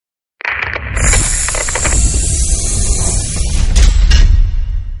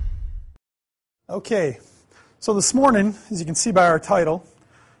Okay, so this morning, as you can see by our title,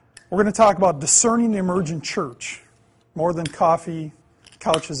 we're going to talk about discerning the emergent church, more than coffee,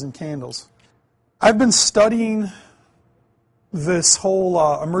 couches, and candles. I've been studying this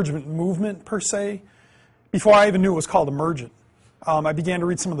whole emergent movement, per se, before I even knew it was called emergent. I began to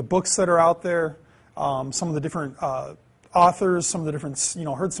read some of the books that are out there, some of the different authors, some of the different,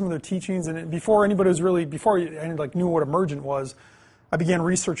 heard some of their teachings, and before anybody was really, before I knew what emergent was, I began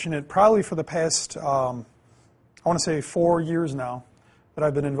researching it probably for the past, I want to say 4 years now that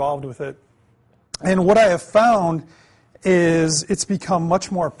I've been involved with it. And what I have found is it's become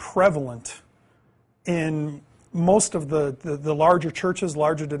much more prevalent in most of the larger churches,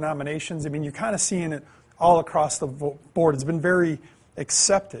 larger denominations. I mean, you're kind of seeing it all across the board. It's been very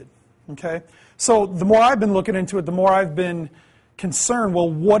accepted, okay? So the more I've been looking into it, the more I've been concerned, well,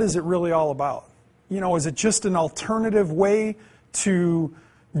 what is it really all about? Is it just an alternative way to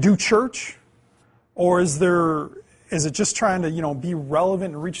do church? Or is it just trying to, be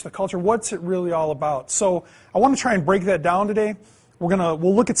relevant and reach the culture? What's it really all about? So I want to try and break that down today.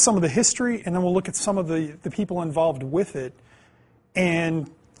 We'll look at some of the history, and then we'll look at some of the people involved with it. And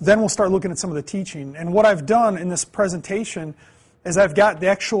then we'll start looking at some of the teaching. And what I've done in this presentation is I've got the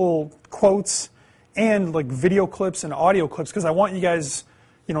actual quotes and like video clips and audio clips, because I want you guys,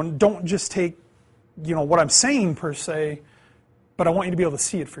 don't just take, what I'm saying per se, but I want you to be able to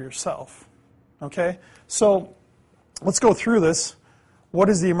see it for yourself. Okay? So let's go through this. What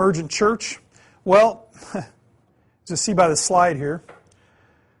is the emergent church? Well, as you see by the slide here,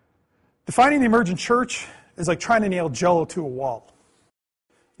 defining the emergent church is like trying to nail Jell-O to a wall.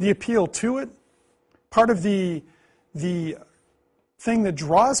 The appeal to it, part of the thing that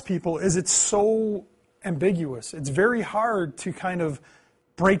draws people is it's so ambiguous. It's very hard to kind of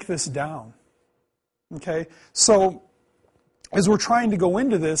break this down. Okay? So as we're trying to go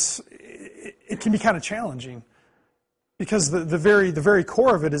into this, it can be kind of challenging, because the very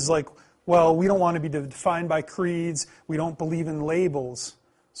core of it is like, well, we don't want to be defined by creeds. We don't believe in labels.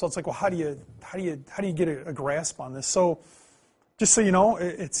 So it's like, well, how do you get a grasp on this? So just so you know,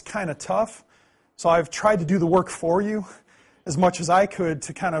 it's kind of tough. So I've tried to do the work for you as much as I could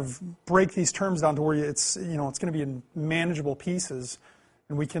to kind of break these terms down to where it's going to be in manageable pieces,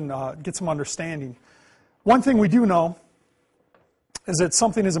 and we can get some understanding. One thing we do know is that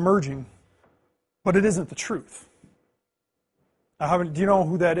something is emerging, but it isn't the truth. Now, do you know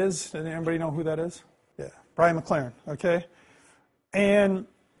who that is? Does anybody know who that is? Yeah, Brian McLaren, okay? And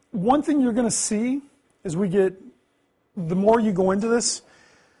one thing you're going to see as the more you go into this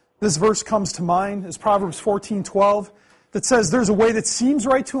verse comes to mind, is Proverbs 14:12, that says, "There's a way that seems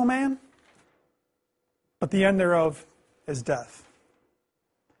right to a man, but the end thereof is death."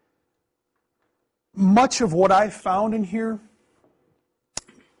 Much of what I found in here,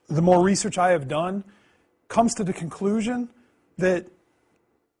 the more research I have done, comes to the conclusion that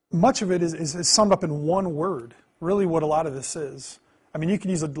much of it is summed up in one word, really what a lot of this is. I mean, you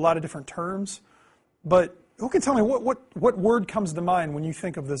could use a lot of different terms, but who can tell me what word comes to mind when you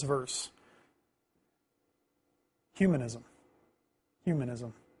think of this verse? Humanism.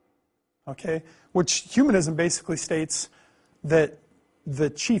 Humanism. Okay? Which humanism basically states that the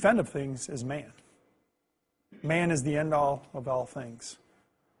chief end of things is man. Man is the end all of all things.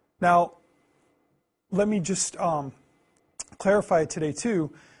 Now, let me just clarify today,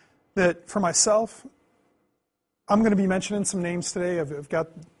 too, that for myself, I'm going to be mentioning some names today. I've got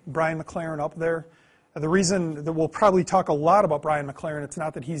Brian McLaren up there. The reason that we'll probably talk a lot about Brian McLaren, it's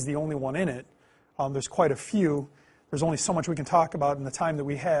not that he's the only one in it. There's quite a few. There's only so much we can talk about in the time that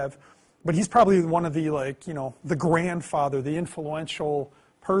we have. But he's probably one of the, the grandfather, the influential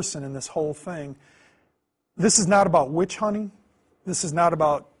person in this whole thing. This is not about witch hunting. This is not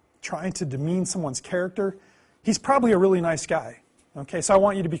about trying to demean someone's character. He's probably a really nice guy. Okay, so I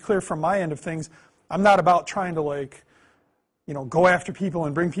want you to be clear from my end of things. I'm not about trying to go after people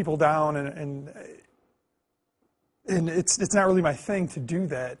and bring people down, and it's not really my thing to do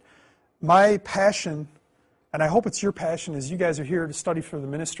that. My passion, and I hope it's your passion as you guys are here to study for the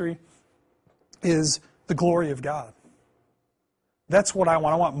ministry, is the glory of God. That's what I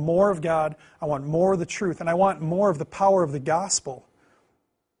want. I want more of God. I want more of the truth. And I want more of the power of the gospel.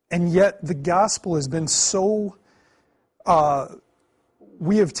 And yet the gospel has been so,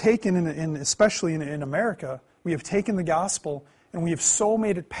 we have taken, especially in America, we have taken the gospel and we have so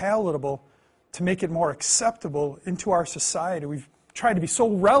made it palatable to make it more acceptable into our society. We've tried to be so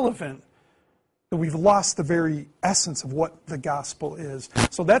relevant that we've lost the very essence of what the gospel is.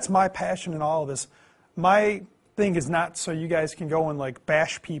 So that's my passion in all of this. My thing is not so you guys can go and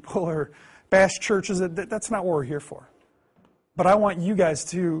bash people or bash churches. That's not what we're here for. But I want you guys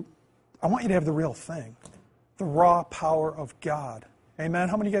to I want you to have the real thing, the raw power of God. Amen?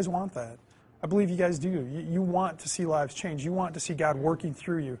 How many of you guys want that? I believe you guys do. You want to see lives change. You want to see God working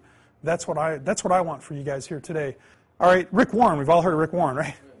through you. That's what I want for you guys here today. All right, Rick Warren. We've all heard of Rick Warren,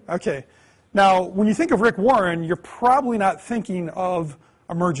 right? Okay. Now, when you think of Rick Warren, you're probably not thinking of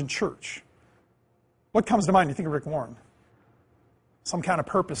Emergent Church. What comes to mind when you think of Rick Warren? Some kind of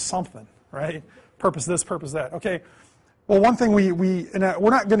purpose something, right? Purpose this, purpose that. Okay. Well, one thing we're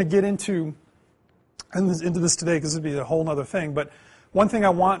not going to get into this today because it would be a whole other thing, but one thing I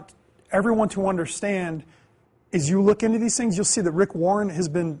want everyone to understand is you look into these things, you'll see that Rick Warren has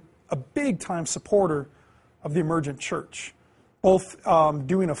been a big-time supporter of the Emergent Church, both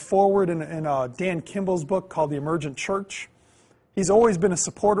doing a foreword in Dan Kimball's book called The Emergent Church. He's always been a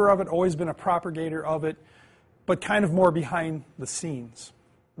supporter of it, always been a propagator of it, but kind of more behind the scenes,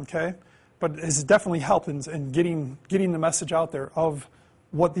 okay? But has definitely helped in getting the message out there of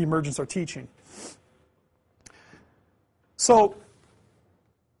what the Emergents are teaching. So,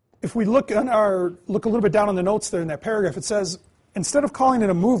 if we look a little bit down on the notes there in that paragraph, it says, instead of calling it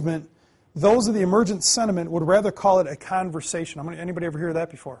a movement, those of the emergent sentiment would rather call it a conversation. Anybody ever hear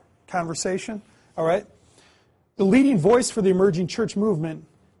that before? Conversation? All right. The leading voice for the emerging church movement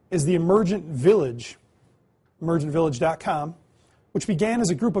is the Emergent Village, emergentvillage.com, which began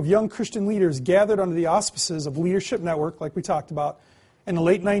as a group of young Christian leaders gathered under the auspices of Leadership Network, like we talked about, in the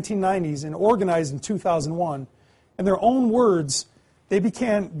late 1990s and organized in 2001. In their own words, they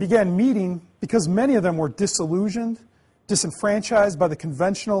began meeting because many of them were disillusioned, disenfranchised by the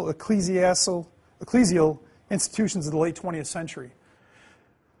conventional ecclesial institutions of the late 20th century.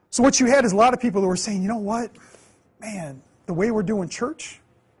 So what you had is a lot of people who were saying, you know what, man, the way we're doing church,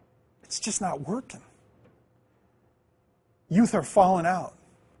 it's just not working. Youth are falling out.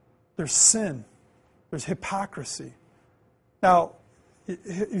 There's sin. There's hypocrisy. Now,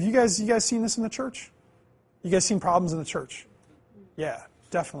 have you guys seen this in the church? You guys seen problems in the church? Yeah,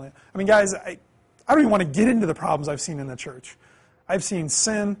 definitely. I mean, guys, I don't even want to get into the problems I've seen in the church. I've seen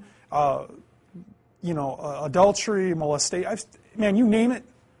sin, adultery, molestation. Man, you name it,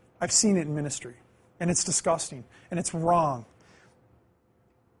 I've seen it in ministry. And it's disgusting. And it's wrong.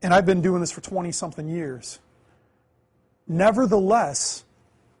 And I've been doing this for 20-something years. Nevertheless,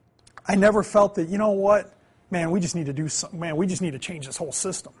 I never felt that, you know what, man, we just need to do something. Man, we just need to change this whole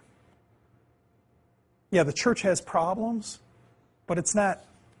system. Yeah, the church has problems, but it's not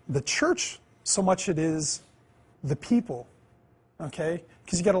the church so much it is the people, okay?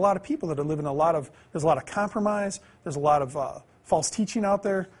 Because you got a lot of people that are living there's a lot of compromise, there's a lot of false teaching out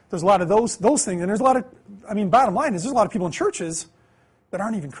there, there's a lot of those things, and there's a lot of, bottom line is there's a lot of people in churches that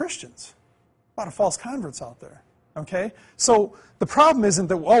aren't even Christians. A lot of false converts out there, okay? So the problem isn't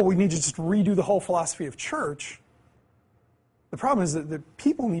that, we need to just redo the whole philosophy of church. The problem is that the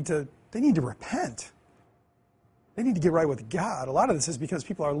people need to repent. They need to get right with God. A lot of this is because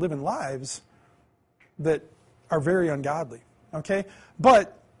people are living lives that are very ungodly, okay?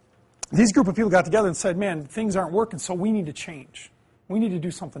 But these group of people got together and said, man, things aren't working, so we need to change. We need to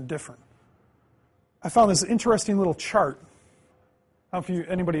do something different. I found this interesting little chart. I don't know if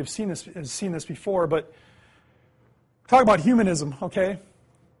anybody has seen this before, but talk about humanism, okay?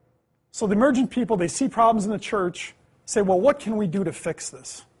 So the emergent people, they see problems in the church, say, well, what can we do to fix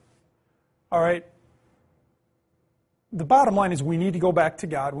this? All right? The bottom line is we need to go back to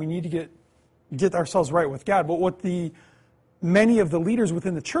God. We need to get ourselves right with God. But what many of the leaders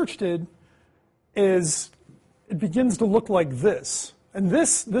within the church did is it begins to look like this. And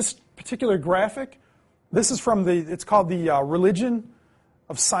this particular graphic, this is from it's called the Religion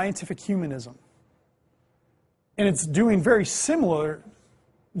of Scientific Humanism. And it's doing very similar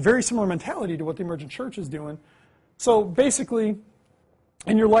mentality to what the Emergent Church is doing. So basically,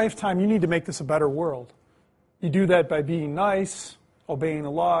 in your lifetime, you need to make this a better world. You do that by being nice, obeying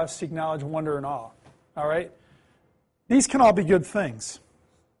the law, seek knowledge, wonder, and awe. All right? These can all be good things,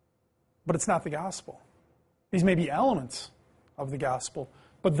 but it's not the gospel. These may be elements of the gospel,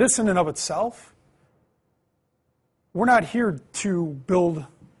 but this in and of itself, we're not here to build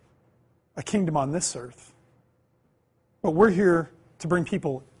a kingdom on this earth, but we're here to bring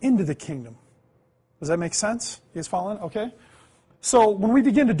people into the kingdom. Does that make sense? You guys following? Okay? So when we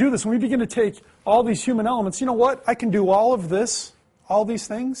begin to do this, when we begin to take all these human elements, you know what? I can do all of this, all these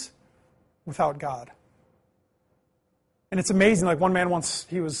things, without God. And it's amazing. Like one man once,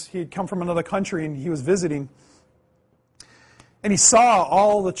 he'd come from another country and he was visiting, and he saw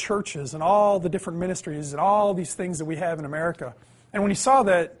all the churches and all the different ministries and all these things that we have in America. And when he saw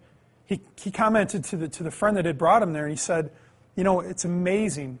that, he commented to the friend that had brought him there, and he said, you know, it's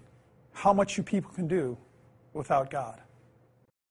amazing how much you people can do without God.